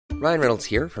Ryan Reynolds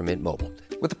here from Mint Mobile.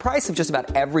 With the price of just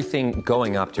about everything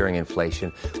going up during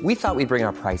inflation, we thought we'd bring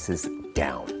our prices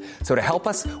down. So to help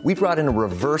us, we brought in a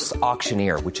reverse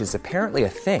auctioneer, which is apparently a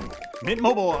thing. Mint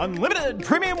Mobile Unlimited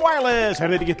Premium Wireless. How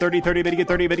to get 30, 30, bit to get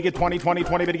 30, bit to get 20, 20,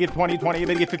 20, bit to get 20, 20,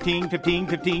 bit to get 15, 15,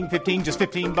 15, 15, just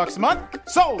 $15 a month?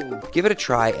 Sold! Give it a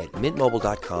try at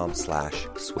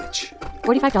mintmobile.com/switch.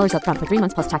 $45 up front for 3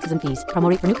 months plus taxes and fees. Promo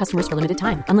rate for new customers for limited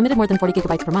time. Unlimited more than 40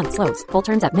 gigabytes per month. Slows full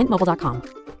terms at mintmobile.com.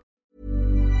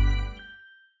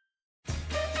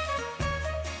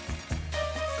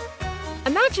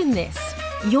 Imagine this.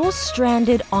 You're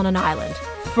stranded on an island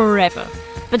forever.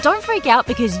 But don't freak out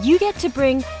because you get to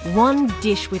bring one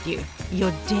dish with you.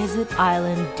 Your desert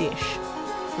island dish.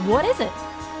 What is it?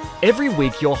 Every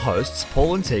week your hosts,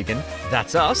 Paul and Tegan,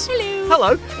 that's us,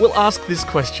 hello, will ask this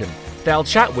question. They'll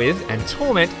chat with and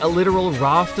torment a literal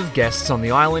raft of guests on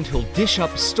the island who'll dish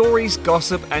up stories,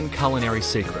 gossip and culinary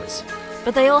secrets.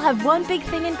 But they all have one big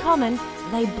thing in common.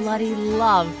 They bloody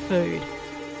love food.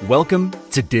 Welcome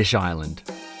to Dish Island.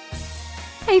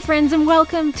 Hey friends, and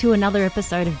welcome to another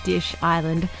episode of Dish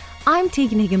Island. I'm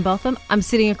Tegan Higginbotham. I'm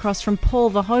sitting across from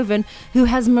Paul Verhoeven, who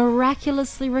has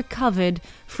miraculously recovered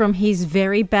from his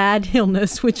very bad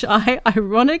illness, which I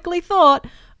ironically thought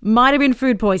might have been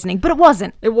food poisoning, but it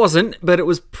wasn't. It wasn't, but it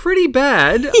was pretty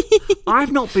bad.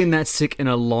 I've not been that sick in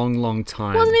a long, long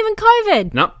time. It wasn't even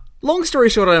COVID. Nope. Long story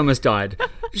short, I almost died.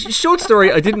 Short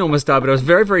story, I didn't almost die, but I was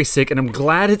very, very sick, and I'm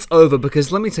glad it's over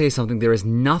because let me tell you something, there is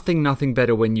nothing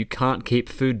better when you can't keep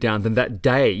food down than that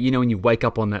day, you know, when you wake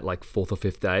up on that like 4th or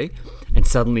 5th day, and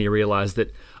suddenly you realise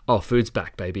that, oh, food's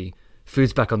back, baby.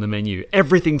 Food's back on the menu.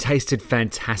 Everything tasted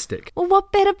fantastic. Well,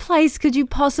 what better place could you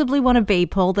possibly want to be,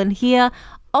 Paul, than here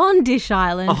on Dish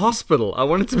Island? A hospital. I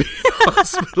wanted to be a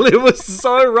hospital. It was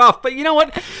so rough. But you know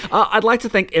what? I'd like to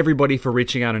thank everybody for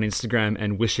reaching out on Instagram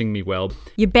and wishing me well.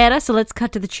 You better, so let's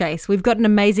cut to the chase. We've got an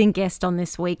amazing guest on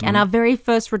this week and our very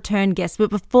first return guest. But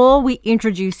before we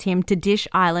introduce him to Dish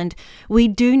Island, we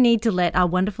do need to let our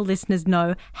wonderful listeners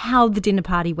know how the dinner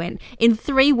party went. In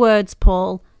 3 words,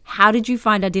 Paul, how did you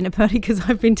find our dinner party? Because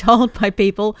I've been told by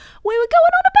people we were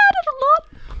going on about it a lot.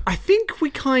 I think we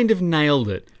kind of nailed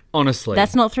it. Honestly.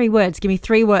 That's not 3 words. Give me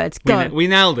 3 words. Go. We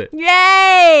nailed it.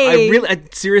 Yay!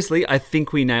 Seriously, I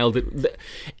think we nailed it.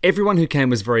 Everyone who came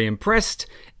was very impressed.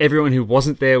 Everyone who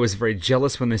wasn't there was very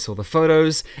jealous when they saw the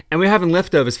photos. And we're having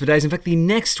leftovers for days. In fact, the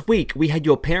next week, we had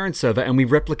your parents over and we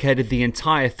replicated the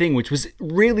entire thing, which was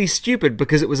really stupid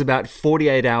because it was about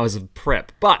 48 hours of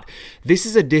prep. But this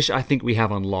is a dish I think we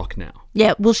have on lock now.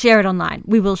 Yeah, we'll share it online.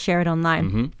 We will share it online.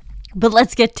 Mm-hmm. But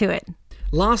let's get to it.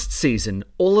 Last season,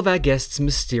 all of our guests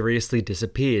mysteriously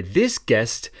disappeared. This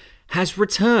guest has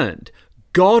returned.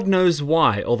 God knows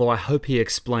why, although I hope he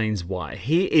explains why.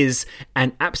 He is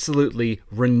an absolutely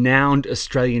renowned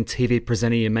Australian TV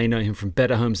presenter. You may know him from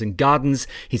Better Homes and Gardens.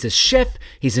 He's a chef,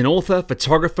 he's an author,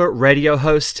 photographer, radio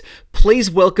host. Please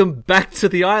welcome back to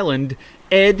the island,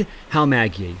 Ed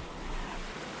Halmagyi.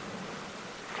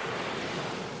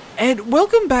 Ed,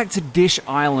 welcome back to Dish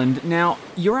Island. Now,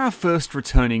 you're our first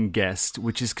returning guest,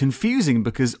 which is confusing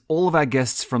because all of our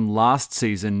guests from last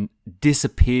season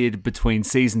disappeared between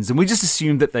seasons, and we just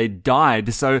assumed that they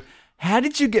died. So, how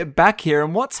did you get back here,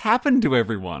 and what's happened to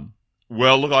everyone?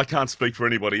 Well, look, I can't speak for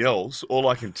anybody else. All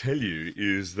I can tell you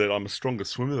is that I'm a stronger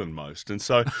swimmer than most. And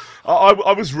so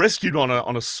I was rescued on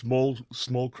a small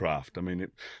craft. I mean,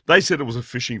 they said it was a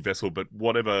fishing vessel, but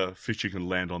whatever fish you can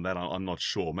land on that, I'm not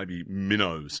sure. Maybe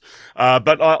minnows.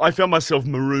 But I found myself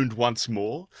marooned once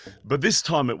more. But this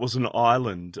time it was an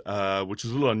island, which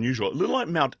was a little unusual. A little like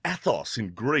Mount Athos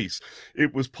in Greece.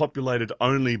 It was populated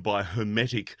only by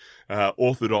Hermetic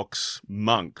Orthodox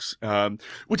monks,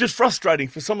 which is frustrating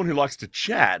for someone who likes to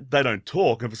chat. They don't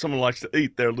talk, and for someone who likes to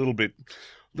eat, they're a little bit,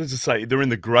 let's just say, they're in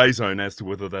the grey zone as to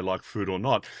whether they like food or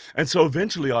not. And so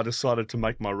eventually I decided to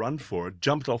make my run for it,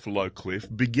 jumped off a low cliff,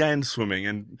 began swimming,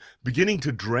 and beginning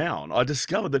to drown, I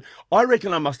discovered that I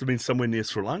reckon I must have been somewhere near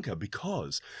Sri Lanka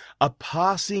because a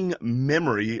passing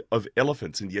memory of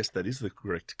elephants, and yes, that is the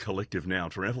correct collective noun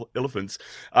for elephants,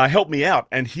 helped me out.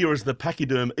 And here is the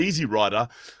Pachyderm Easy Rider.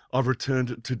 I've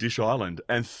returned to Dish Island,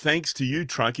 and thanks to you,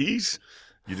 Trunkies,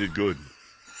 you did good.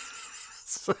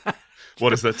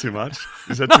 What, is that too much?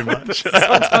 Is that too much?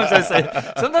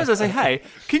 Sometimes I say, hey,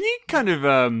 can you kind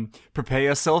of prepare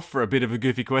yourself for a bit of a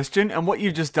goofy question? And what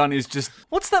you've just done is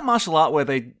what's that martial art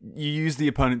where you use the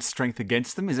opponent's strength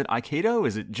against them? Is it Aikido?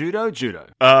 Is it Judo? Judo.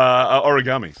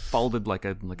 Origami. Folded like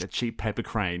a cheap paper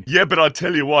crane. Yeah, but I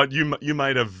tell you what, you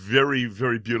made a very,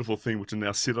 very beautiful thing which will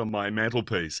now sit on my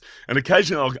mantelpiece. And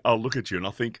occasionally I'll look at you and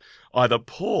I think either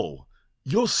Paul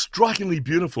you're strikingly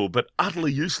beautiful but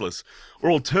utterly useless.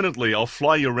 Or alternately, I'll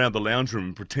fly you around the lounge room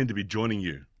and pretend to be joining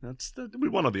you. That'll be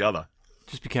one or the other.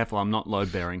 Just be careful, I'm not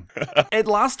load-bearing. Ed,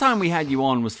 last time we had you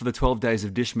on was for the 12 Days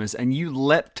of Dishmas, and you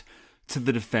leapt to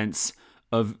the defense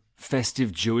of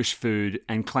festive Jewish food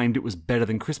and claimed it was better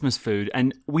than Christmas food.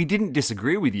 And we didn't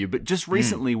disagree with you, but just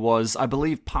recently was, I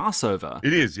believe, Passover.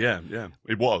 It is, yeah,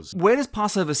 it was. Where does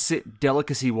Passover sit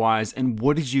delicacy-wise, and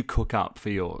what did you cook up for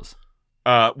yours?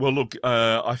 Well, look,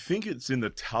 I think it's in the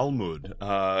Talmud.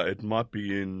 It might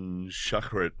be in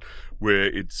Shacharit, where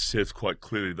it says quite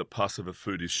clearly that Passover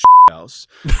food is house.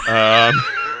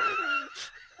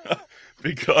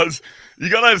 Because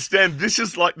you got to understand, this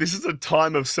is a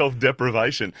time of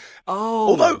self-deprivation. Oh.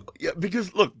 Although,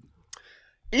 because look,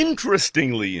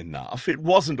 interestingly enough, it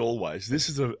wasn't always. This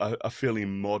is a fairly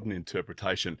modern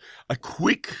interpretation. A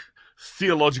quick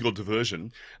theological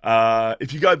diversion.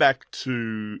 If you go back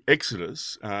to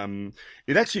Exodus,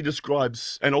 it actually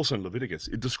describes, and also in Leviticus,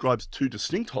 it describes two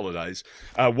distinct holidays.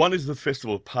 One is the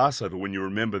festival of Passover, when you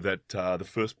remember that the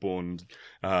firstborn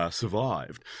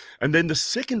survived. And then the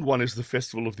second one is the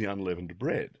festival of the unleavened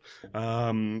bread.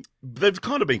 They've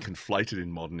kind of been conflated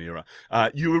in modern era.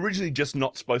 You were originally just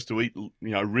not supposed to eat,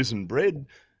 risen bread.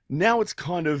 Now it's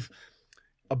kind of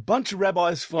a bunch of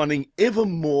rabbis finding ever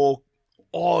more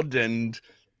odd and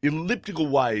elliptical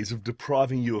ways of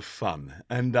depriving you of fun.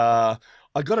 And I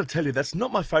got to tell you, that's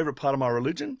not my favourite part of my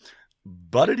religion,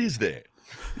 but it is there.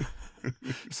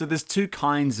 So there's two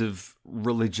kinds of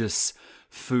religious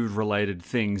food-related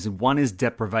things. One is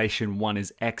deprivation, one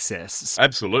is excess.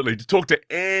 Absolutely. Talk to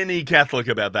any Catholic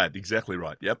about that. Exactly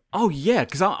right. Yep. Oh, yeah,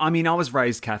 because I was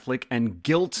raised Catholic, and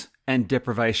guilt and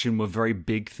deprivation were very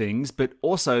big things, but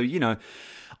also,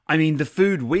 the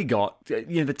food we got,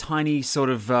 the tiny sort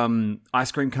of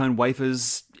ice cream cone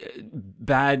wafers,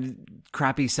 bad,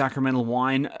 crappy sacramental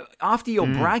wine. After your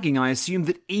bragging, I assume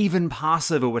that even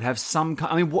Passover would have some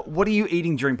kind... what are you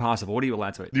eating during Passover? What are you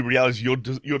allowed to eat? The reality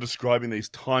is you're describing these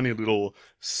tiny little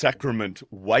sacrament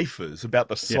wafers about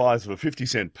the size of a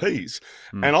 50-cent piece,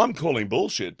 and I'm calling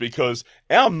bullshit, because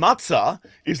our matzah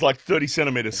is like 30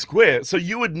 centimeters square, so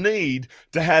you would need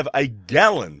to have a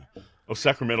gallon of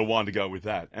sacramental wine to go with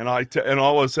that. And I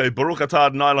always say, Baruch atah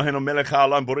Adonai Eloheinu melech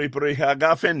haolam borei peri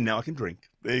hagafen. Now I can drink.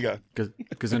 There you go.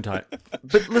 Gesundheit.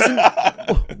 But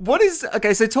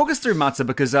listen, so talk us through matzah,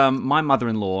 because my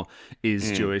mother-in-law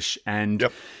is Jewish, and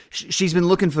she's been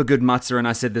looking for good matzah, and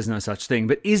I said there's no such thing.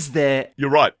 But is there...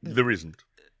 You're right, there isn't.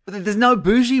 There's no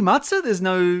bougie matzah? There's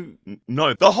no...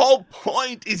 No, the whole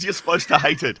point is you're supposed to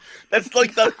hate it. That's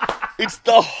like it's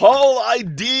the whole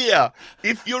idea.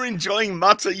 If you're enjoying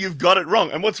matzah, you've got it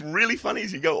wrong. And what's really funny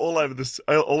is you go all over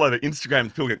Instagram,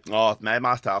 and people go, I've made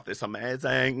my stuff, it's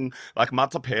amazing, like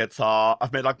matzah pizza,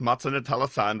 I've made like matzah Nutella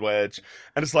sandwich.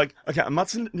 And it's like, okay, a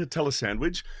matzah Nutella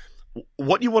sandwich,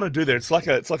 what you want to do there, it's like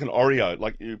an Oreo,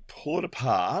 like you pull it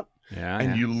apart,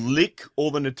 and you lick all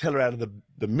the Nutella out of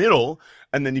the middle,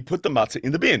 and then you put the matzah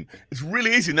in the bin. It's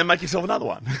really easy, and then make yourself another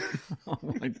one. Oh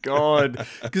my God.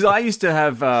 Because I used to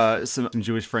have some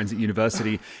Jewish friends at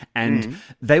university, and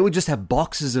they would just have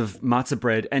boxes of matzah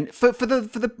bread. And for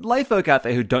the lay folk out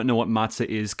there who don't know what matzah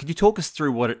is, could you talk us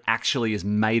through what it actually is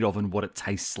made of and what it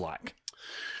tastes like?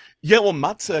 Yeah, well,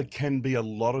 matzah can be a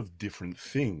lot of different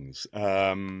things.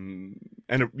 And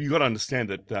you got to understand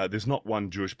that there's not one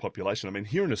Jewish population. I mean,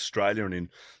 here in Australia and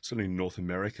certainly in North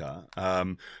America,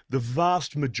 the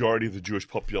vast majority of the Jewish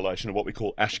population are what we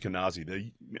call Ashkenazi.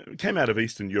 They came out of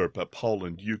Eastern Europe,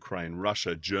 Poland, Ukraine,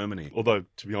 Russia, Germany. Although,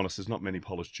 to be honest, there's not many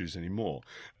Polish Jews anymore.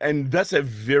 And that's a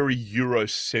very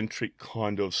Eurocentric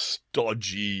kind of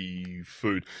stodgy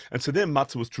food. And so their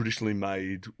matzah was traditionally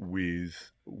made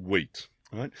with wheat.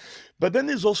 Right, but then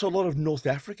there's also a lot of North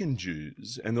African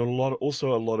Jews, and there are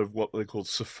also a lot of what they call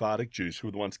Sephardic Jews, who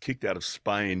were the ones kicked out of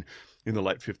Spain in the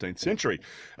late 15th century,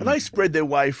 and they spread their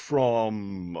way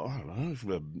from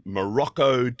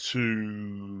Morocco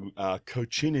to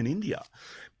Cochin in India,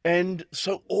 and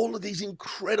so all of these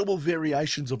incredible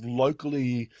variations of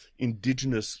locally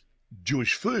indigenous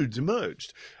Jewish foods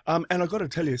emerged. And I've got to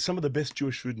tell you, some of the best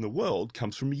Jewish food in the world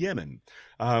comes from Yemen.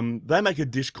 They make a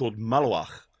dish called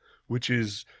malawach, which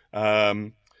is,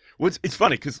 it's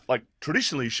funny because like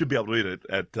traditionally you should be able to eat it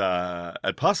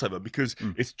at Passover, because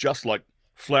it's just like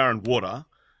flour and water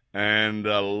and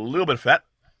a little bit of fat,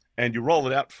 and you roll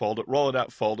it out, fold it, roll it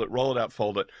out, fold it, roll it out,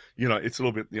 fold it. It's a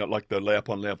little bit like the layer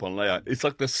upon layer upon layer. It's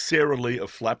like the Sara Lee of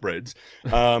flatbreads,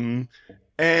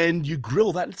 and you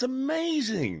grill that. It's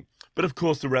amazing. But of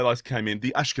course, the rabbis came in.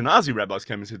 The Ashkenazi rabbis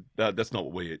came and said, "That's not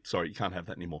what we eat. Sorry, you can't have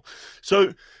that anymore."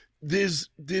 So there's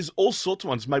all sorts of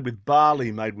ones made with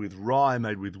barley, made with rye,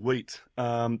 made with wheat.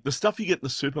 The stuff you get in the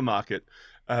supermarket,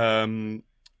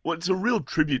 well, it's a real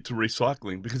tribute to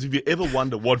recycling, because if you ever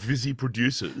wonder what Visy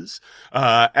produces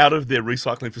out of their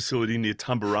recycling facility near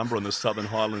Tumbarumba on the Southern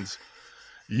Highlands,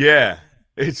 yeah,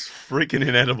 it's freaking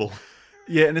inedible.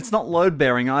 Yeah, and it's not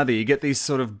load-bearing either. You get these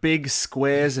sort of big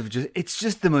squares of it's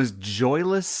just the most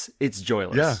joyless. It's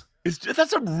joyless. Yeah.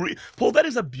 Paul, that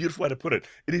is a beautiful way to put it.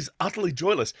 It is utterly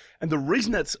joyless. And the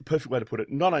reason that's a perfect way to put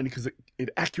it, not only because it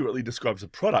accurately describes the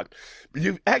product, but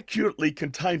you've accurately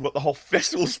contained what the whole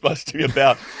festival is supposed to be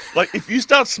about. Like, if you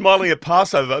start smiling at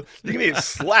Passover, you're going to get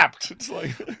slapped. It's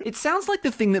like... It sounds like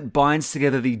the thing that binds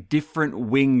together the different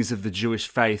wings of the Jewish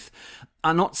faith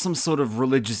are not some sort of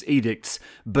religious edicts,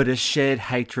 but a shared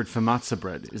hatred for matzah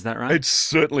bread. Is that right? It's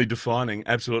certainly defining,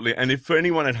 absolutely. And if for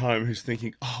anyone at home who's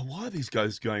thinking, oh, why are these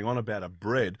guys going on about a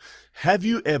bread? Have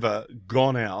you ever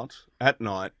gone out at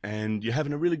night and you're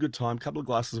having a really good time, couple of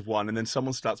glasses of wine, and then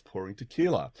someone starts pouring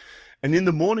tequila? And in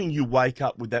the morning you wake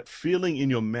up with that feeling in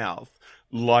your mouth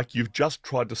like you've just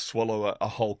tried to swallow a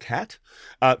whole cat?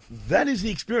 That is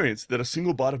the experience that a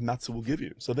single bite of matzah will give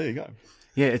you. So there you go.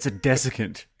 Yeah, it's a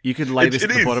desiccant. You could lay this at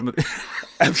the bottom of the...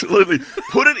 Absolutely.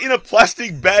 Put it in a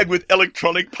plastic bag with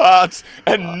electronic parts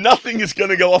and nothing is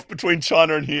going to go off between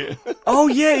China and here. Oh,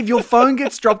 yeah. If your phone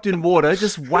gets dropped in water,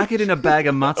 just whack it in a bag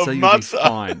of matzah, you'll be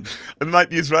fine. And mate,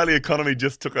 the Israeli economy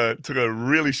just took a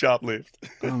really sharp lift.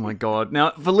 Oh, my God.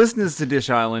 Now, for listeners to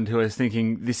Dish Island who are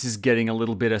thinking this is getting a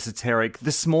little bit esoteric,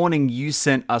 this morning you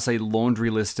sent us a laundry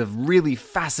list of really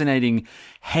fascinating,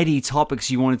 heady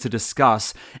topics you wanted to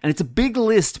discuss. And it's a big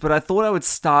list, but I thought I would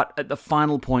start at the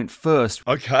final point first.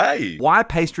 Okay. Why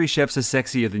pastry chefs are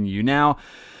sexier than you. Now,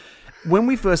 when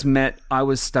we first met, I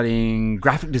was studying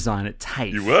graphic design at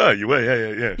TAFE. You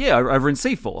were, yeah. Yeah, over in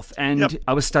Seaforth. And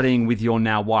I was studying with your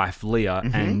now wife, Leah,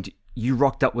 and you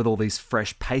rocked up with all these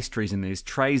fresh pastries in these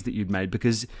trays that you'd made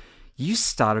because you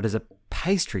started as a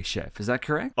pastry chef. Is that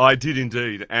correct? I did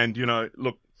indeed. And,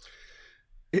 look,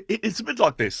 it's a bit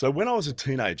like this. So when I was a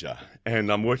teenager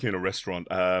and I'm working in a restaurant,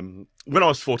 when I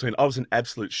was 14, I was an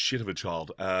absolute shit of a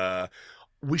child.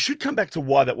 We should come back to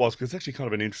why that was, because it's actually kind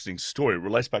of an interesting story. It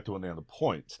relates back to one of the other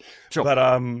points. Sure. But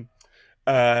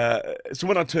so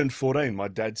when I turned 14, my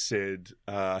dad said,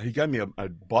 he gave me a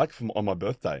bike on my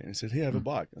birthday. And he said, here, have a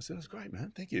bike. I said, that's great,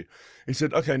 man. Thank you. He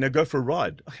said, okay, now go for a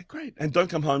ride. Okay, great. And don't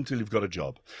come home till you've got a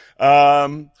job.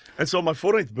 And so on my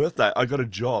 14th birthday, I got a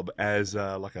job as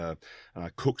like a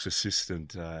cook's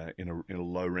assistant in a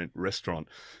low-rent restaurant.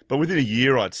 But within a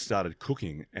year, I'd started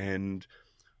cooking, and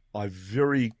I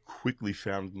very quickly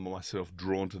found myself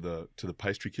drawn to the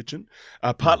pastry kitchen,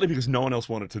 partly because no one else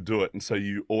wanted to do it, and so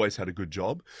you always had a good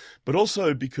job, but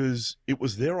also because it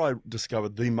was there I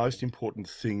discovered the most important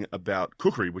thing about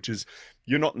cookery, which is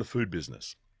you're not in the food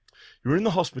business. You're in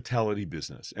the hospitality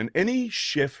business. And any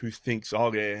chef who thinks,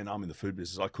 oh yeah, and I'm in the food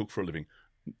business, I cook for a living.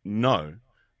 No,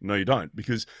 you don't.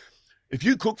 Because if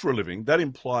you cook for a living, that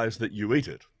implies that you eat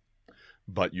it.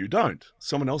 But you don't.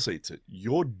 Someone else eats it.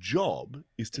 Your job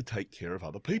is to take care of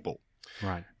other people.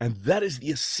 Right. And that is the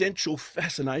essential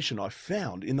fascination I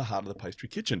found in the heart of the pastry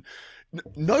kitchen.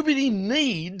 Nobody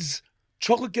needs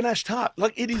chocolate ganache tart.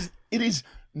 Like, it is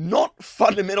not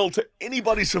fundamental to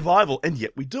anybody's survival, and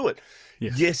yet we do it.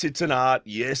 Yes, it's an art.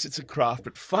 Yes, it's a craft,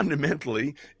 but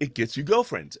fundamentally, it gets you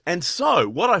girlfriends. And so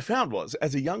what I found was,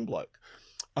 as a young bloke,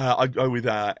 I go with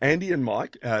Andy and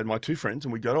Mike, my two friends,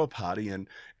 and we go to a party, and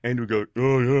Andy would go,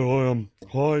 oh yeah,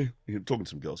 hi. You're talking to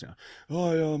some girls now.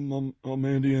 Hi, I'm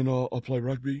Andy, and I play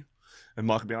rugby. And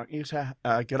Mike would be like, yes,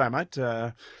 g'day,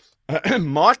 mate.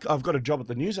 Mike, I've got a job at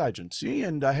the news agency,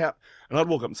 and I'd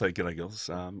walk up and say, g'day, girls.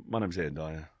 My name's Ed.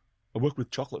 I work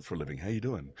with chocolate for a living. How you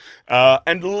doing?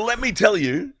 And let me tell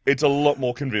you, it's a lot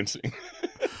more convincing.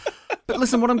 But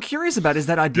listen, what I'm curious about is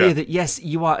that idea that, yes,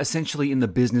 you are essentially in the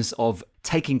business of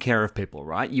taking care of people,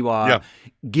 right? You are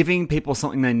giving people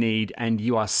something they need and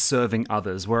you are serving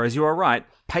others. Whereas you are right,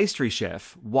 pastry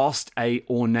chef, whilst a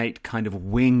ornate kind of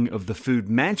wing of the food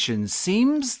mansion,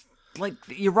 seems like,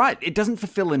 you're right, it doesn't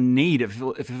fulfill a need, it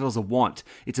fulfills a want.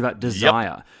 It's about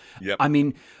desire. Yep. I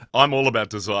mean, I'm all about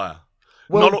desire.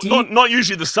 Well, not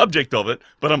usually the subject of it,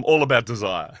 but I'm all about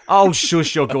desire. Oh,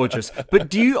 shush, you're gorgeous. But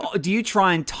do you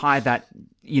try and tie that,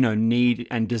 need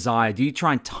and desire, do you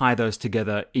try and tie those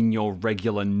together in your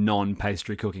regular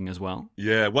non-pastry cooking as well?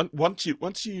 Yeah, once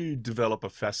you develop a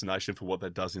fascination for what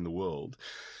that does in the world,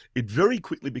 it very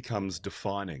quickly becomes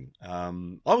defining.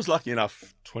 I was lucky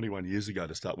enough 21 years ago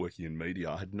to start working in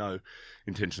media. I had no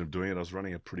intention of doing it. I was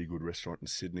running a pretty good restaurant in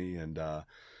Sydney, and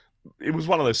it was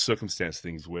one of those circumstance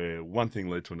things where one thing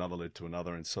led to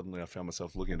another, and suddenly I found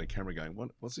myself looking at the camera going,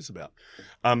 what's this about?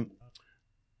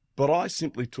 But I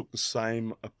simply took the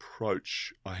same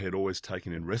approach I had always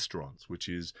taken in restaurants, which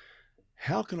is,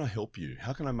 how can I help you?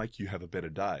 How can I make you have a better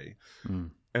day?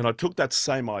 And I took that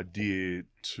same idea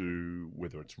to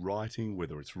whether it's writing,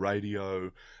 whether it's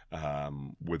radio,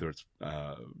 whether it's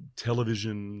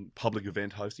television, public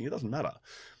event hosting, it doesn't matter.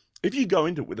 If you go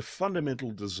into it with a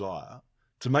fundamental desire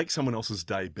to make someone else's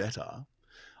day better,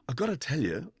 I've got to tell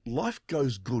you, life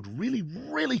goes good really,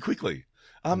 really quickly.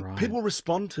 Right. People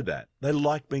respond to that. They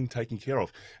like being taken care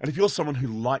of. And if you're someone who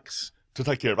likes to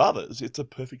take care of others, it's a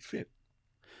perfect fit.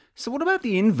 So what about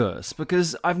the inverse?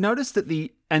 Because I've noticed that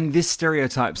this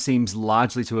stereotype seems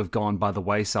largely to have gone by the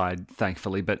wayside,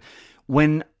 thankfully, but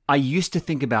when I used to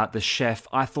think about the chef,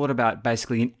 I thought about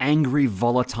basically an angry,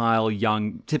 volatile,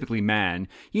 young, typically man,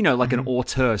 like an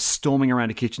auteur storming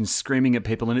around a kitchen, screaming at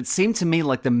people. And it seemed to me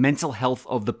like the mental health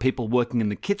of the people working in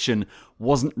the kitchen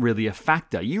wasn't really a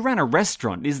factor. You ran a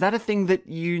restaurant. Is that a thing that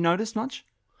you noticed much?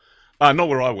 Not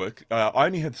where I work. I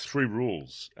only had 3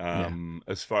 rules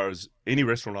as far as any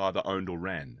restaurant I either owned or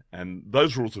ran. And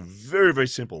those rules are very, very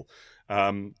simple.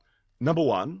 Number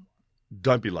 1,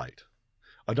 don't be late.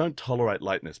 I don't tolerate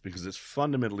lateness because it's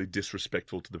fundamentally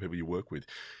disrespectful to the people you work with.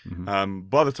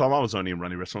 By the time I was only in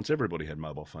running restaurants, everybody had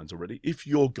mobile phones already. If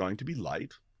you're going to be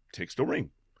late, text or ring.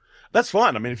 That's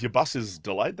fine. I mean, if your bus is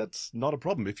delayed, that's not a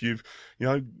problem. If you've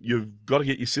got to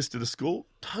get your sister to school,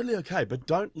 totally okay. But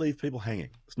don't leave people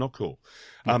hanging. It's not cool.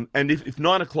 And if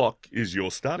 9 o'clock is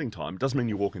your starting time, it doesn't mean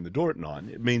you walk in the door at 9.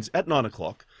 It means at 9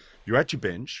 o'clock, you're at your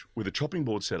bench with a chopping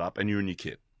board set up and you're in your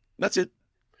kit. That's it.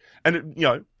 And,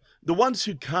 the ones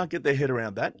who can't get their head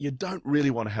around that, you don't really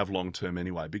want to have long-term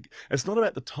anyway. It's not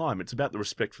about the time. It's about the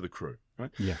respect for the crew. Right?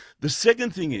 Yeah. The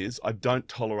second thing is I don't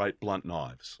tolerate blunt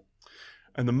knives.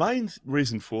 And the main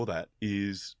reason for that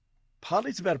is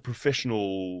partly it's about a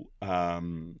professional, a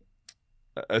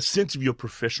sense of your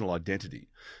professional identity.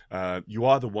 You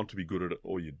either want to be good at it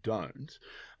or you don't.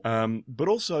 But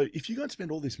also, if you're going to spend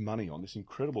all this money on this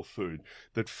incredible food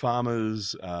that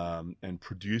farmers and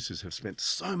producers have spent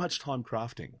so much time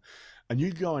crafting, and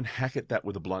you go and hack at that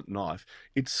with a blunt knife,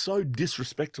 it's so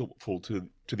disrespectful to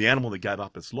the animal that gave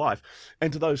up its life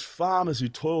and to those farmers who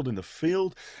toiled in the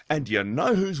field. And do you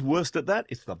know who's worst at that?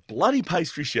 It's the bloody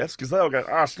pastry chefs, because they'll go,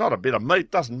 it's not a bit of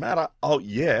meat, doesn't matter. Oh,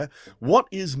 yeah. What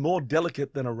is more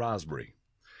delicate than a raspberry?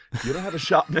 If you don't have a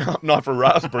sharp knife for a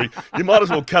raspberry, you might as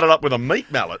well cut it up with a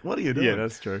meat mallet. What are you doing? Yeah,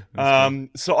 that's true.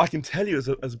 So I can tell you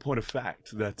as a point of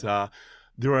fact that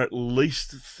there are at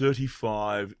least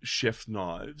 35 chef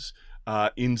knives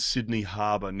in Sydney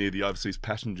Harbour near the overseas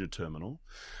passenger terminal,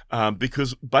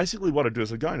 because basically what I do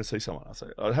is I go in and see someone.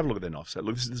 I have a look at their knife. Say,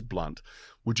 look, this is blunt.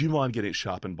 Would you mind getting it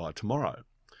sharpened by tomorrow?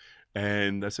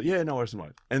 And they say, yeah, no worries, no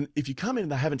worries. And if you come in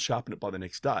and they haven't sharpened it by the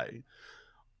next day,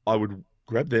 I would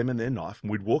grab them and their knife,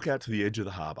 and we'd walk out to the edge of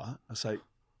the harbour. I say,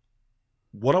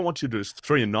 what I want you to do is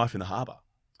throw your knife in the harbour.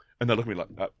 And they look at me like,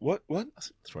 what? I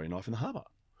said, throw your knife in the harbour.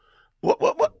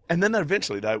 What? And then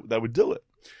eventually they would do it.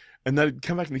 And they'd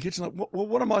come back in the kitchen like,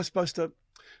 what am I supposed to...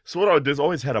 So what I would do is I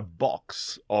always had a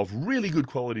box of really good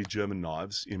quality German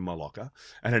knives in my locker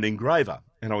and an engraver.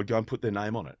 And I would go and put their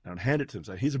name on it. And I'd hand it to them and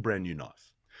say, here's a brand new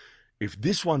knife. If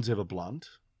this one's ever blunt,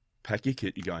 pack your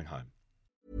kit, you're going home.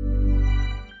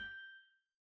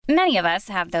 Many of us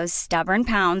have those stubborn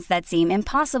pounds that seem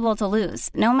impossible to lose,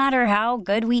 no matter how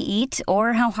good we eat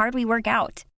or how hard we work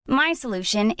out. My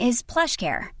solution is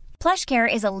PlushCare.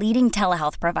 PlushCare is a leading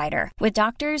telehealth provider with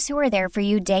doctors who are there for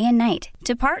you day and night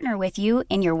to partner with you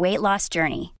in your weight loss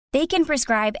journey. They can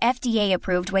prescribe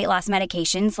FDA-approved weight loss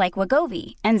medications like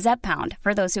Wegovy and Zepbound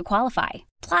for those who qualify.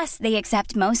 Plus, they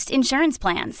accept most insurance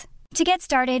plans. To get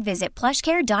started, visit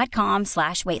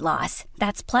plushcare.com/weightloss.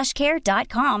 That's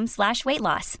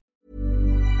plushcare.com/weightloss.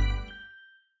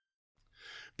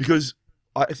 Because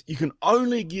you can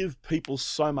only give people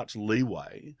so much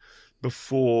leeway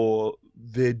before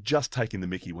they're just taking the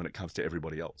mickey when it comes to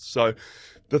everybody else. So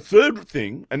the third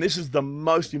thing, and this is the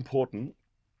most important,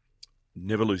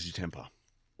 never lose your temper.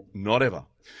 Not ever.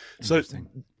 So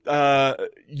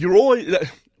you're always...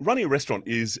 Running a restaurant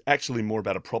is actually more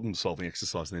about a problem-solving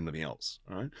exercise than anything else,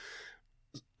 all right?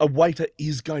 A waiter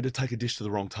is going to take a dish to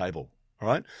the wrong table, all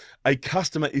right? A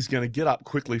customer is going to get up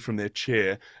quickly from their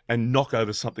chair and knock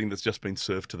over something that's just been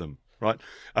served to them, right?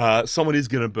 Someone is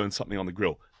going to burn something on the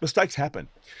grill. Mistakes happen.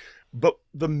 But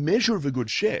the measure of a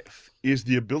good chef is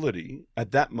the ability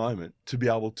at that moment to be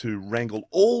able to wrangle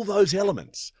all those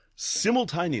elements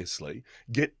simultaneously,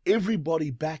 get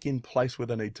everybody back in place where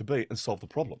they need to be and solve the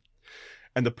problem.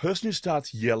 And the person who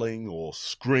starts yelling or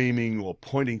screaming or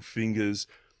pointing fingers,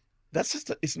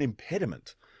 it's an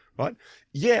impediment, right?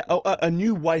 Yeah, a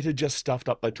new waiter just stuffed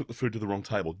up. They took the food to the wrong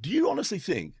table. Do you honestly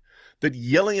think that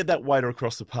yelling at that waiter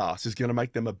across the pass is going to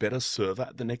make them a better server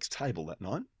at the next table that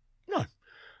night? No.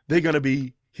 They're going to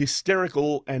be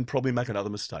hysterical and probably make another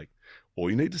mistake. All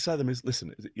you need to say to them is,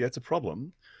 listen, yeah, it's a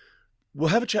problem. We'll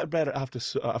have a chat about it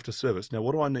after service. Now,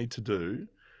 what do I need to do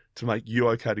to make you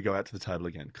okay to go out to the table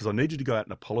again? Because I need you to go out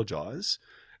and apologise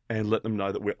and let them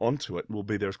know that we're onto it and we'll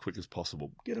be there as quick as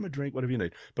possible. Get them a drink, whatever you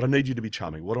need. But I need you to be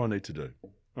charming. What do I need to do?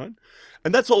 Right?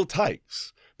 And that's all it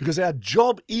takes, because our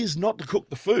job is not to cook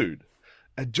the food.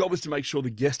 Our job is to make sure the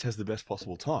guest has the best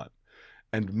possible time.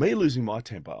 And me losing my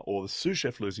temper, or the sous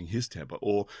chef losing his temper,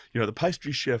 or the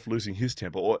pastry chef losing his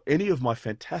temper, or any of my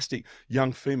fantastic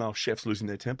young female chefs losing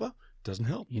their temper, doesn't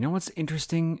help. You know what's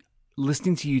interesting?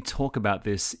 Listening to you talk about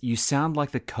this, you sound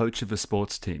like the coach of a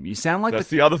sports team. You sound like that's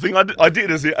the other thing I did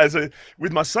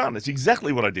with my son. It's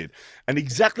exactly what I did, and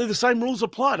exactly the same rules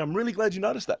applied. I'm really glad you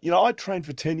noticed that. I trained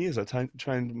for 10 years. I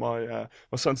trained my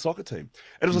son's soccer team,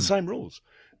 and it was the same rules.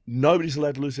 Nobody's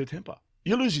allowed to lose their temper.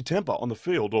 You lose your temper on the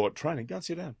field or at training, go and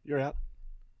sit down. You're out.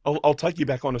 I'll take you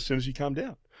back on as soon as you calm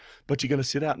down. But you're going to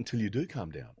sit out until you do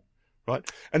calm down, right?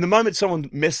 And the moment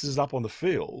someone messes up on the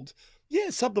field,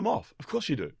 yeah, sub them off. Of course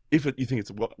you do, if you think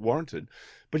it's warranted.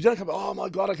 But you don't come, oh my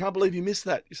God, I can't believe you missed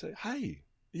that. You say, hey,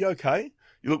 are you okay?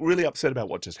 You look really upset about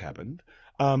what just happened.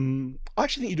 I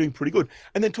actually think you're doing pretty good.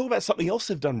 And then talk about something else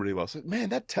they've done really well. So, man,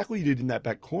 that tackle you did in that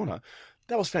back corner,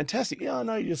 that was fantastic. Yeah, I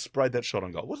know you just sprayed that shot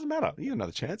on goal. What does it matter? You got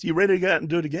another chance. You ready to go out and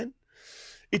do it again?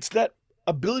 It's that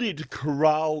ability to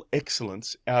corral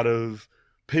excellence out of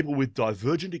people with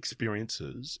divergent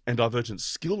experiences and divergent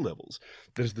skill levels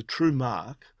that is the true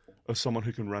mark of someone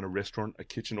who can run a restaurant, a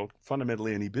kitchen, or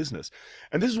fundamentally any business.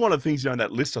 And this is one of the things, in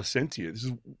that list I sent to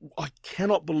you. I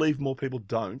cannot believe more people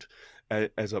don't,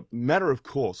 as a matter of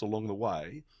course along the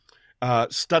way,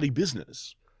 study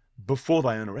business before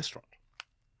they own a restaurant.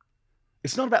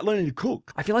 It's not about learning to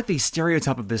cook. I feel like the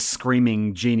stereotype of the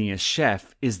screaming genius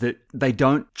chef is that they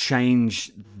don't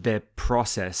change their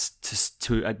process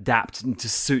to adapt and to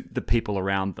suit the people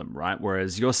around them, right?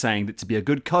 Whereas you're saying that to be a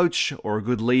good coach or a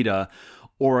good leader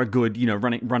or a good,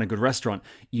 run a good restaurant,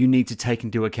 you need to take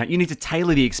into account, you need to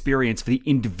tailor the experience for the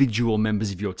individual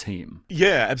members of your team.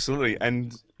 Yeah, absolutely.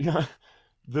 And,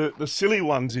 the silly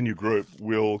ones in your group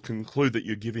will conclude that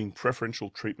you're giving preferential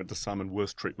treatment to some and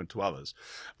worse treatment to others.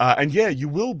 And yeah, you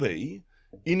will be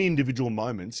in individual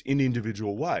moments, in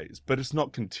individual ways, but it's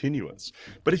not continuous.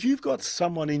 But if you've got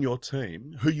someone in your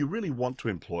team who you really want to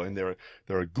employ, and they're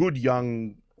a good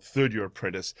young third-year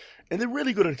apprentice, and they're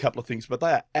really good at a couple of things, but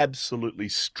they are absolutely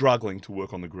struggling to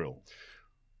work on the grill.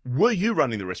 Were you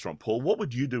running the restaurant, Paul, what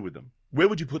would you do with them? Where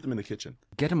would you put them in the kitchen?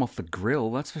 Get them off the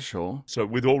grill, that's for sure. So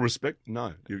with all respect,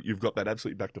 no, you've got that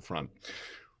absolutely back to front.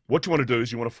 What you want to do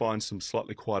is you want to find some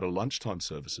slightly quieter lunchtime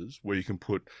services where you can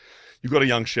you've got a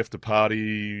young chef de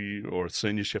partie or a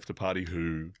senior chef de partie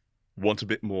who wants a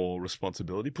bit more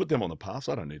responsibility. Put them on the pass.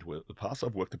 I don't need to work the pass.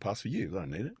 I've worked the pass for years. I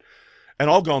don't need it. And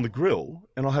I'll go on the grill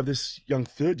and I'll have this young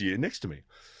third year next to me.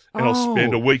 And I'll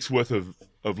spend a week's worth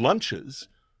of lunches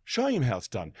showing him how it's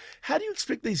done. How do you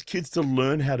expect these kids to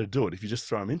learn how to do it if you just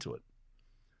throw them into it?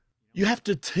 You have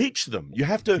to teach them. You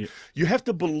have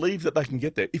to believe that they can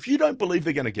get there. If you don't believe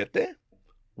they're going to get there,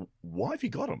 why have you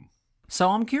got them? So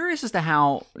I'm curious as to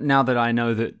how, now that I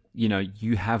know that,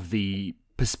 you have the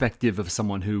perspective of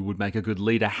someone who would make a good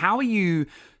leader, how are you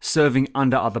serving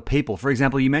under other people? For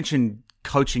example, you mentioned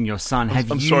coaching your son.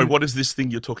 I'm sorry, what is this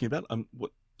thing you're talking about?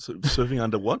 Serving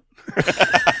under what?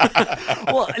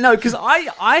 Well, no, because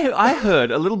I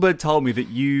heard, a little bird told me that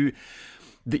you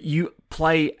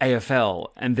play AFL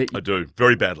and that I do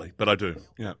very badly, but I do.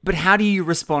 Yeah. But how do you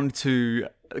respond to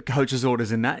coach's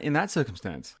orders in that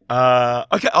circumstance?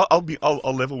 Okay,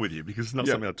 I'll level with you because it's not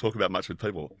something I talk about much with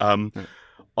people.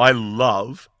 I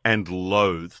love and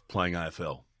loathe playing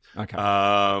AFL. Okay.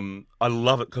 I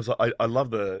love it because I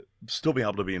love still being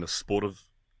able to be in a sport of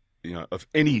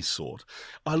any sort.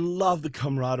 I love the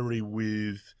camaraderie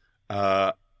with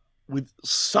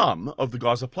some of the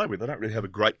guys I play with. I don't really have a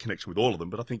great connection with all of them,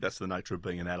 but I think that's the nature of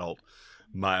being an adult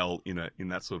male in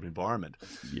that sort of environment.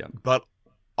 Yeah. But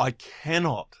I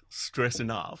cannot stress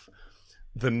enough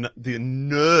the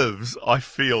nerves I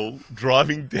feel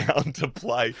driving down to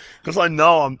play, because I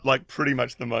know I'm like pretty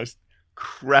much the most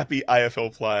crappy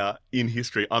AFL player in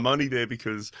history. I'm only there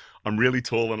because I'm really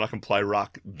tall and I can play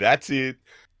ruck. That's it.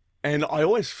 And I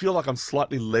always feel like I'm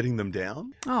slightly letting them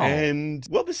down. Oh. And,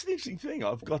 well, this is the interesting thing.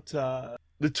 I've got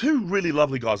the two really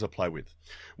lovely guys I play with.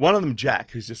 One of them,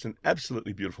 Jack, who's just an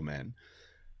absolutely beautiful man,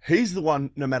 He's the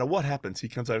one, no matter what happens, he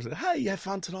comes over and says, hey, you have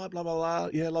fun tonight, blah, blah, blah.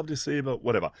 Yeah, love to see you, but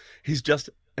whatever. He's just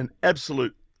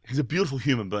he's a beautiful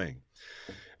human being.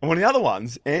 And one of the other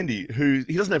ones, Andy,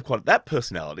 he doesn't have quite that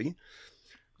personality,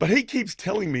 but he keeps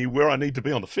telling me where I need to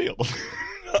be on the field.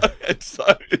 And so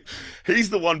he's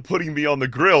the one putting me on the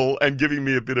grill and giving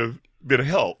me a bit of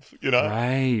help,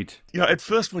 Right. At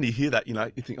first when you hear that, you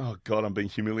think, oh God, I'm being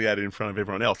humiliated in front of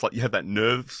everyone else. Like you have that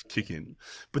nerves kick in.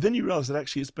 But then you realize that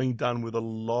actually it's being done with a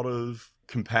lot of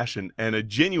compassion and a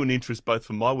genuine interest both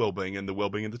for my well-being and the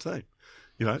well-being of the team.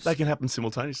 They can happen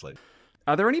simultaneously.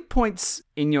 Are there any points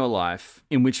in your life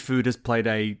in which food has played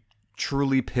a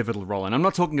truly pivotal role? And I'm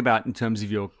not talking about in terms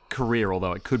of your career,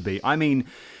 although it could be. I mean,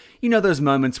 those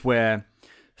moments where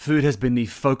food has been the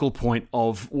focal point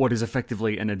of what is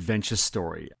effectively an adventure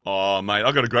story. Oh, mate,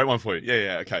 I've got a great one for you.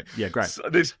 Yeah, okay. Yeah, great. So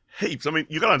there's heaps. I mean,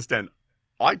 you got to understand,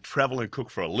 I travel and cook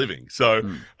for a living. So,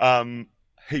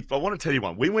 heap. I want to tell you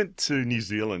one. We went to New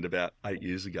Zealand about 8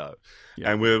 years ago,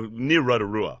 and we're near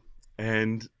Rotorua.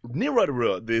 And near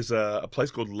Rotorua, there's a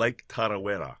place called Lake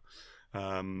Tarawera.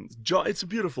 It's a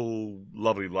beautiful,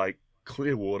 lovely lake,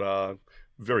 clear water,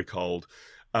 very cold.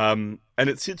 And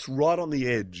it sits right on the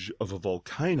edge of a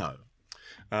volcano.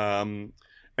 And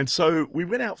so we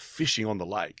went out fishing on the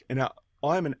lake. And now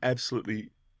I'm an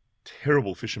absolutely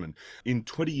terrible fisherman. In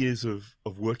 20 years of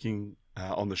working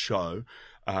on the show,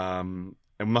 and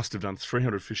must have done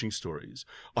 300 fishing stories,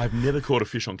 I've never caught a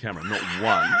fish on camera, not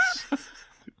once.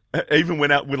 I even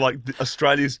went out with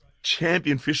Australia's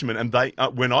champion fishermen, and they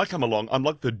when I come along, I'm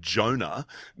like the Jonah.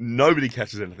 Nobody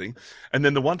catches anything. And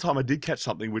then the one time I did catch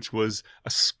something, which was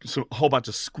a whole bunch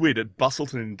of squid at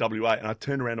Bustleton in WA, and I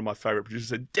turned around to my favourite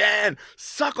producer and said, Dan,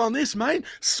 suck on this, mate,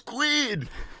 squid.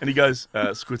 And he goes,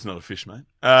 squid's not a fish, mate.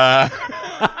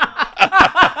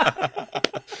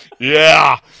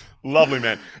 Yeah. Lovely,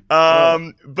 man.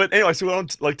 But anyway, so we're on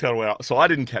Lake Tarawera. So I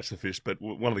didn't catch the fish, but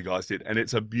one of the guys did. And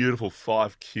it's a beautiful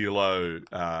 5 kilo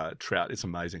trout. It's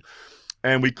amazing.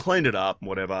 And we cleaned it up,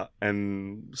 whatever,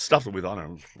 and stuffed it with, I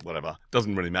don't know, whatever.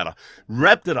 Doesn't really matter.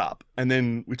 Wrapped it up. And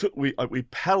then we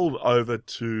paddled over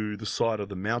to the side of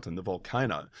the mountain, the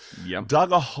volcano. Yep.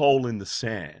 Dug a hole in the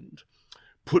sand.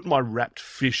 Put my wrapped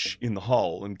fish in the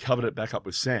hole and covered it back up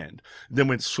with sand. Then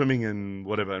went swimming and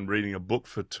whatever and reading a book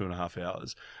for 2.5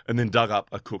 hours. And then dug up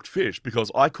a cooked fish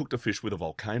because I cooked a fish with a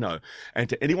volcano. And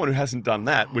to anyone who hasn't done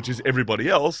that, which is everybody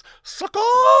else, sucker!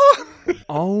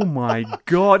 Oh my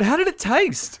God. How did it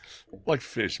taste? Like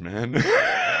fish, man.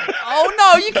 Oh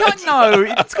no, you can't know.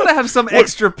 It's got to have some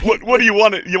extra... What do you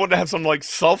want? You want to have some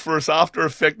sulfurous after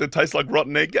effect that tastes like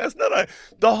rotten egg gas? No.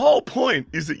 The whole point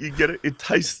is that you get it. It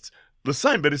tastes the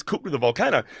same, but it's cooked with a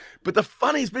volcano. But the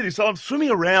funniest bit is, so I'm swimming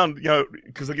around,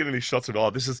 because I get in these shots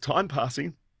of, this is time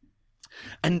passing.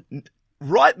 And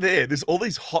right there's all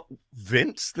these hot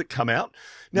vents that come out.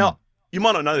 Now, you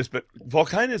might not know this, but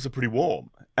volcanoes are pretty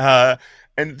warm.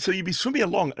 And so you'd be swimming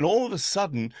along, and all of a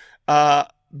sudden,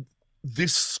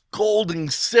 this scalding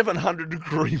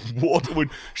 700-degree water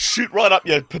would shoot right up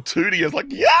your patootie. It's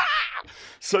like, yeah!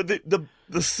 So the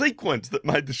sequence that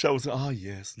made the show was, oh,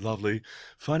 yes, lovely.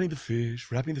 Finding the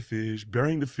fish, wrapping the fish,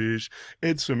 burying the fish,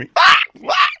 and swimming. It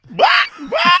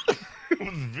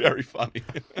was very funny.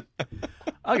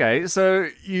 Okay, so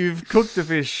you've cooked the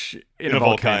fish in a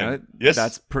volcano. Yes.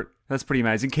 That's pretty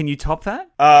amazing. Can you top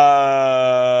that?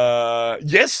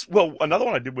 Yes. Well, another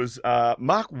one I did was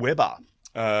Mark Webber.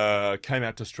 Came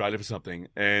out to Australia for something,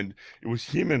 and it was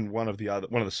him and one of the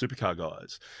supercar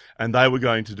guys, and they were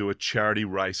going to do a charity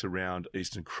race around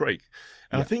Eastern Creek.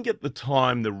 And I think at the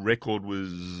time the record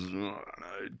was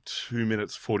 2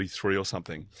 minutes 43 or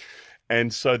something.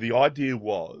 And so the idea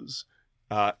was,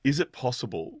 is it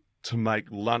possible to make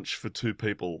lunch for 2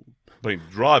 people, being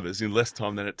drivers, in less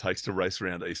time than it takes to race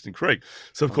around Eastern Creek?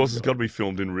 So of course it's got to be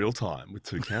filmed in real time with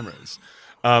 2 cameras.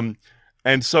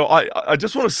 And so I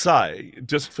just want to say,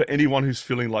 just for anyone who's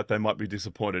feeling like they might be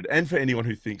disappointed, and for anyone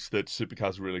who thinks that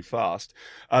supercars are really fast,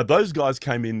 those guys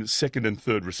came in 2nd and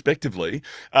 3rd respectively.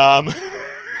 And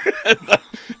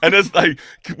as they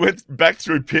went back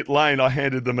through pit lane, I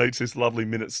handed them each this lovely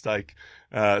minute steak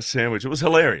sandwich. It was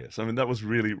hilarious. I mean, that was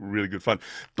really, really good fun.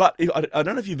 But I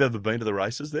don't know if you've ever been to the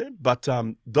races there, but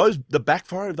the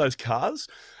backfire of those cars,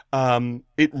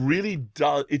 it really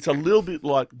does. It's a little bit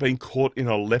like being caught in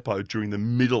Aleppo during the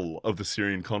middle of the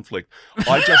Syrian conflict.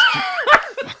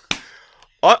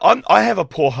 I have a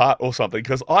poor heart or something,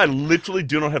 because I literally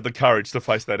do not have the courage to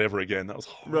face that ever again. That was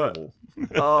horrible.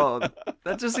 Oh,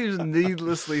 that just seems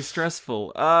needlessly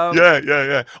stressful.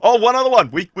 Yeah. Oh, one other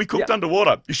one. We cooked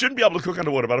underwater. You shouldn't be able to cook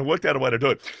underwater, but I worked out a way to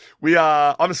do it.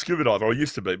 I'm a scuba diver, or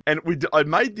used to be, and I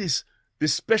made this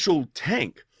special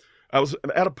tank. I was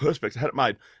out of Perspex. I had it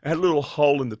made. It had a little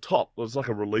hole in the top. It was like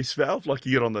a release valve, like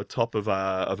you get on the top of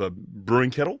a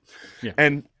brewing kettle. Yeah.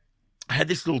 And I had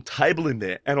this little table in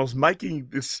there, and I was making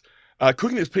this,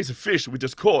 cooking this piece of fish that we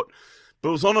just caught, but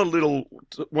it was on one of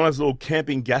those little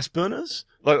camping gas burners,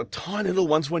 like tiny little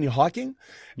ones when you're hiking.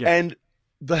 Yeah. And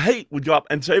the heat would go up,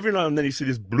 and so every now and then you see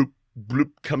this bloop,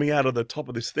 bloop coming out of the top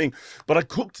of this thing. But I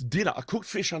cooked dinner. I cooked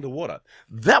fish underwater.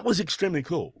 That was extremely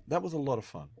cool. That was a lot of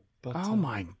fun. But, Oh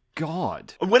my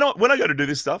God. when I go to do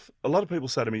this stuff, a lot of people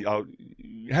say to me, "Oh,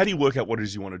 how do you work out what it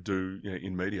is you want to do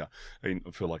in media,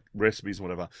 for like recipes and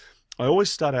whatever?" I always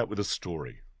start out with a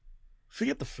story.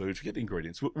 Forget the food, forget the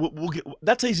ingredients. We'll get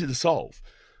that's easy to solve.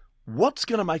 What's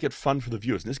going to make it fun for the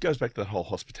viewers? And this goes back to that whole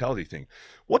hospitality thing.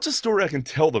 What's a story I can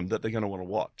tell them that they're going to want to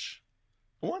watch?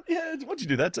 Once you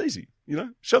do that, it's easy.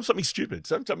 Show them something stupid,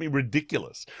 show them something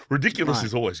ridiculous. Ridiculous Right.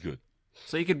 is always good.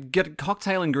 So you could get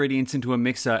cocktail ingredients into a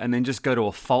mixer and then just go to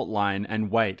a fault line and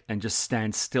wait and just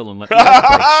stand still and let the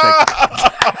earthquake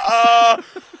shake.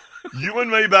 You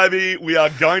and me, baby, we are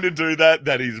going to do that.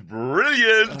 That is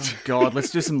brilliant. Oh, God, let's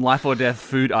do some life or death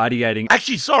food ideating.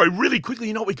 Actually, sorry, really quickly,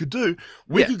 you know what we could do?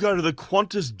 We could go to the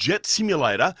Qantas Jet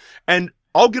Simulator, and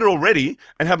I'll get it all ready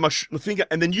and have my finger,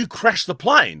 and then you crash the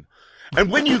plane. And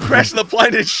when you crash the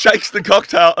plane, it shakes the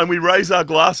cocktail, and we raise our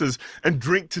glasses and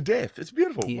drink to death. It's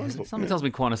beautiful. Yeah, Wonderful. something tells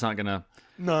me Qantas aren't going to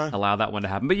No. allow that one to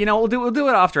happen. But we'll do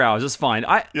it after hours. It's fine.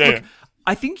 Look,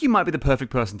 I think you might be the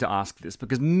perfect person to ask this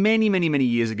because many, many, many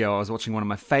years ago, I was watching one of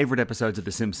my favorite episodes of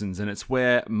The Simpsons, and it's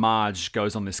where Marge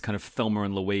goes on this kind of Thelma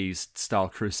and Louise style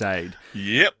crusade.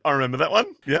 Yep, I remember that one.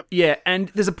 Yep. Yeah, and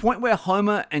there's a point where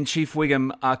Homer and Chief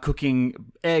Wiggum are cooking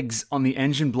eggs on the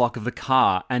engine block of the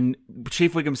car, and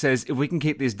Chief Wiggum says, if we can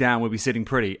keep this down, we'll be sitting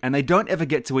pretty. And they don't ever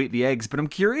get to eat the eggs, but I'm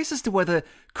curious as to whether,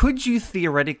 could you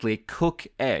theoretically cook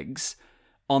eggs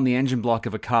on the engine block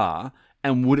of a car,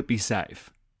 and would it be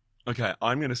safe? Okay,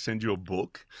 I'm going to send you a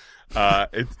book.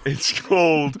 It's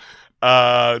called,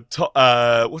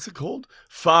 what's it called?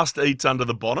 Fast Eats Under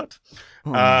the Bonnet.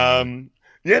 No,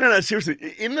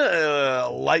 seriously. In the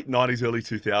late 90s, early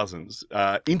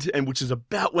 2000s, and which is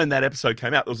about when that episode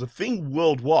came out, there was a thing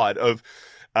worldwide of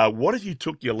what if you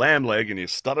took your lamb leg and you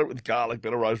studded it with garlic,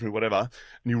 bit of rosemary, whatever,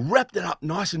 and you wrapped it up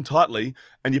nice and tightly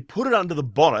and you put it under the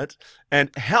bonnet,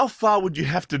 and how far would you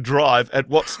have to drive at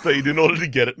what speed in order to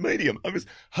get it medium? It was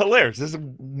hilarious. This is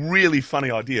a really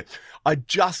funny idea. I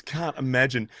just can't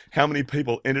imagine how many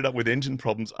people ended up with engine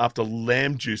problems after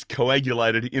lamb juice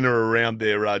coagulated in or around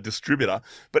their distributor.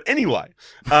 But anyway,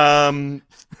 the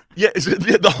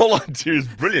whole idea is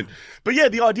brilliant. But yeah,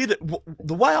 the idea that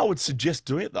the way I would suggest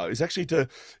doing it though is actually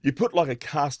you put like a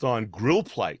cast iron grill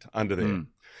plate under there.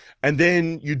 And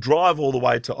then you drive all the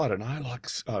way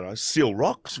to, Seal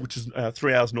Rocks, which is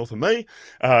 3 hours north of me.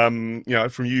 From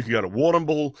you can go to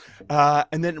Warrnambool.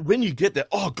 And then when you get there,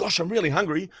 oh gosh, I'm really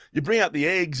hungry. You bring out the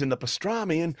eggs and the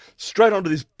pastrami and straight onto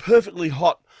this perfectly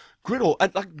hot griddle.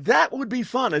 And that would be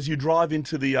fun as you drive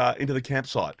into the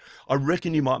campsite. I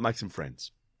reckon you might make some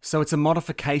friends. So it's a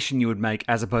modification you would make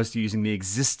as opposed to using the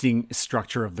existing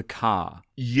structure of the car.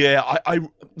 Yeah,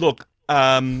 look,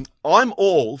 I'm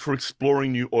all for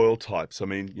exploring new oil types. I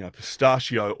mean,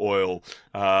 pistachio oil,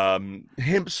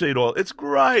 hemp seed oil. It's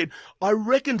great. I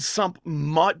reckon sump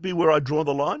might be where I draw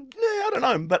the line. Yeah, I don't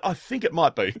know, but I think it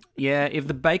might be. Yeah, if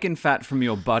the bacon fat from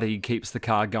your buddy keeps the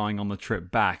car going on the trip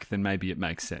back, then maybe it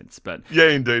makes sense. But yeah,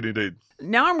 indeed.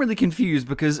 Now I'm really confused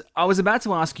because I was about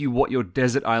to ask you what your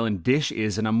desert island dish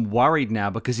is, and I'm worried now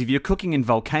because if you're cooking in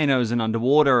volcanoes and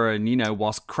underwater and,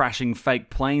 whilst crashing fake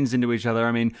planes into each other,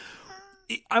 I mean,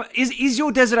 is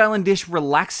your desert island dish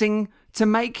relaxing to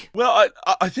make? Well,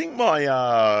 I think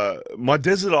my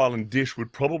desert island dish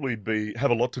would probably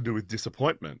have a lot to do with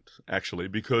disappointment, actually,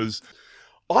 because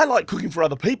I like cooking for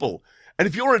other people. And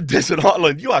if you're a desert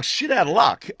island, you are shit out of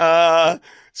luck.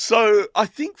 So I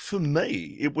think for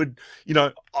me, it would,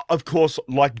 of course,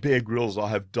 like Bear Grylls, I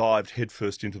have dived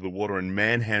headfirst into the water and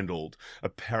manhandled a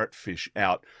parrotfish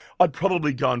out. I'd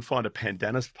probably go and find a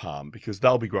pandanus palm because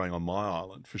they'll be growing on my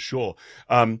island for sure.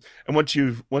 And once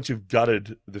you've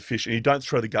gutted the fish and you don't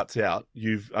throw the guts out,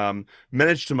 you've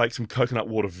managed to make some coconut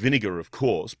water vinegar, of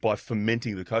course, by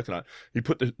fermenting the coconut. You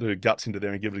put the guts into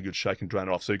there and give it a good shake and drain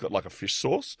it off. So you've got like a fish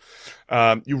sauce.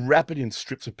 You wrap it in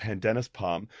strips of pandanus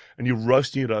palm and you're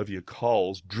roasting it over your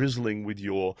coals, drizzling with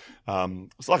your,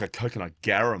 it's like a coconut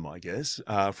garum, I guess,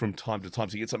 from time to time.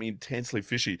 So you get something intensely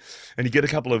fishy. And you get a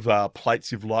couple of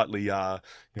plates you've lightly,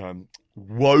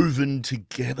 woven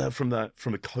together from the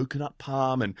coconut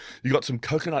palm, and you got some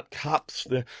coconut cups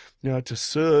there, to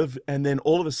serve, and then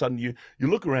all of a sudden you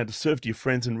look around to serve to your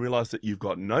friends and realize that you've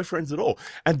got no friends at all.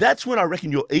 And that's when I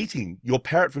reckon you're eating your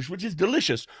parrotfish, which is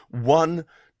delicious, one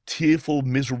tearful,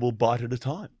 miserable bite at a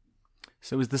time.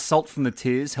 So is the salt from the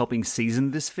tears helping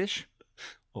season this fish?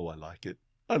 Oh, I like it.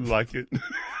 I like it.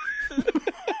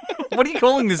 What are you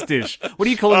calling this dish? What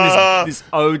are you calling this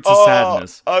ode to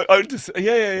sadness?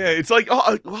 Yeah. It's like,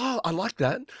 I like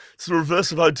that. It's the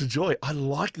reverse of ode to joy. I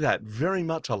like that very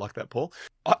much. I like that, Paul.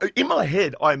 In my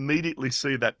head, I immediately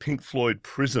see that Pink Floyd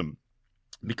Prism,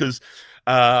 because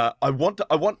I want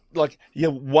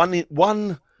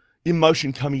one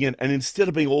emotion coming in, and instead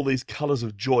of being all these colours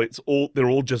of joy, they're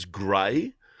all just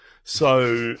grey.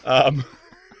 So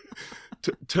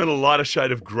turn a lighter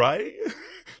shade of grey.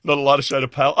 Not a lighter shade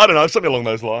of pale. I don't know, something along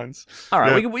those lines. All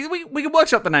right, yeah. we can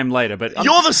workshop the name later, but...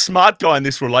 You're the smart guy in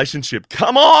this relationship.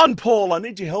 Come on, Paul, I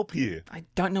need your help here. I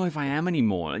don't know if I am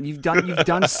anymore. You've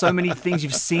done so many things.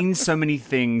 You've seen so many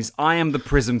things. I am the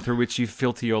prism through which you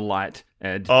filter your light,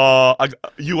 Ed.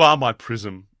 You are my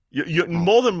prism. You're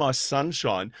more than my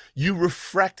sunshine. You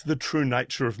refract the true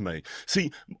nature of me.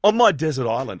 See, on my desert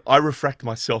island, I refract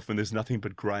myself and there's nothing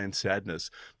but grey and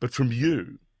sadness. But from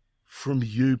you,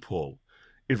 Paul,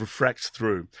 it refracts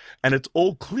through, and it's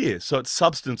all clear, so it's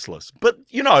substanceless. But,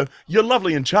 you're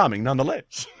lovely and charming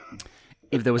nonetheless.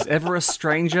 If there was ever a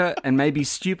stranger and maybe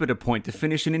stupider point to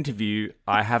finish an interview,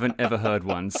 I haven't ever heard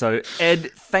one. So,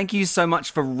 Ed, thank you so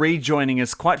much for rejoining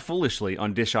us quite foolishly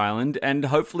on Dish Island, and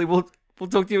hopefully we'll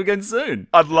talk to you again soon.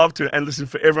 I'd love to. And listen,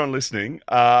 for everyone listening,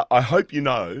 I hope you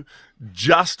know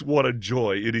just what a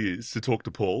joy it is to talk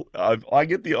to Paul. I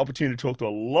get the opportunity to talk to a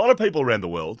lot of people around the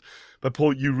world. But,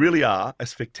 Paul, you really are a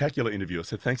spectacular interviewer,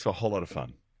 so thanks for a whole lot of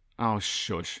fun. Oh,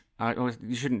 shush.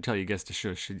 You shouldn't tell your guest to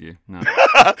shush, should you? No.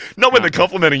 Not when they're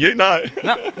complimenting you, no.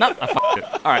 No, I f***ed it.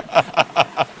 All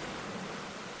right.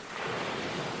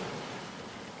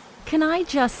 Can I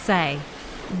just say,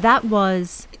 that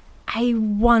was a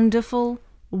wonderful,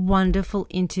 wonderful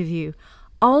interview.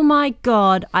 Oh my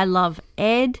God, I love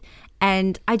Ed,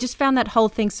 and I just found that whole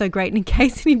thing so great. And in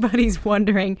case anybody's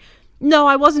wondering, no,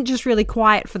 I wasn't just really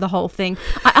quiet for the whole thing.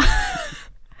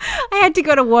 I had to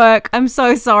go to work. I'm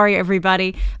so sorry,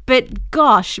 everybody. But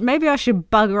gosh, maybe I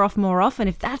should bugger off more often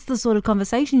if that's the sort of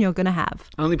conversation you're going to have.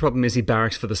 Only problem is he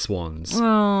barracks for the swans.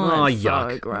 Oh, that's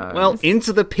yuck. So gross. Well,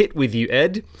 into the pit with you,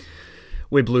 Ed.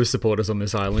 We're Blues supporters on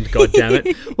this island, god damn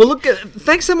it. Well, look,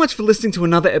 thanks so much for listening to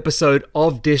another episode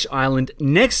of Dish Island.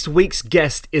 Next week's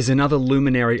guest is another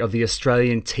luminary of the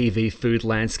Australian TV food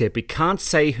landscape. We can't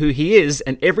say who he is,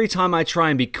 and every time I try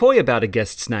and be coy about a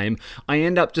guest's name, I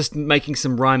end up just making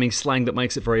some rhyming slang that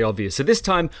makes it very obvious. So this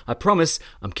time, I promise,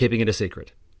 I'm keeping it a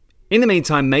secret. In the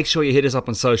meantime, make sure you hit us up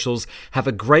on socials. Have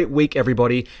a great week,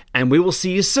 everybody, and we will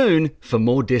see you soon for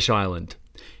more Dish Island.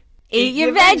 Eat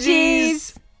your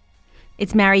veggies!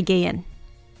 It's Mary Gian.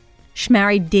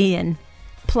 Schmarry Dean.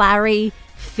 Plary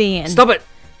Fian. Stop it!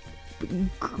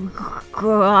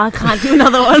 I can't do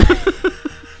another one.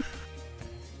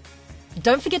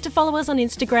 Don't forget to follow us on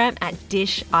Instagram at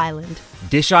Dish Island.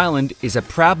 Dish Island is a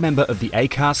proud member of the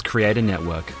Acast Creator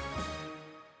Network.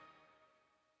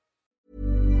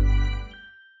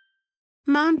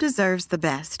 Mom deserves the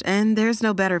best, and there's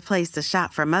no better place to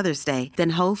shop for Mother's Day than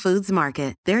Whole Foods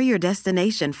Market. They're your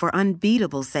destination for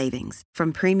unbeatable savings,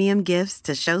 from premium gifts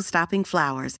to show-stopping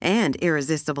flowers and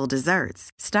irresistible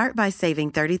desserts. Start by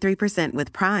saving 33%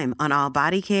 with Prime on all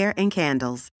body care and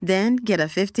candles. Then get a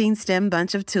 15-stem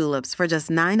bunch of tulips for just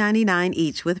 $9.99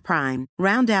 each with Prime.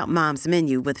 Round out Mom's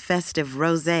menu with festive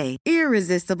rosé,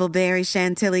 irresistible berry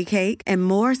chantilly cake, and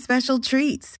more special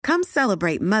treats. Come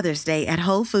celebrate Mother's Day at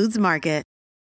Whole Foods Market.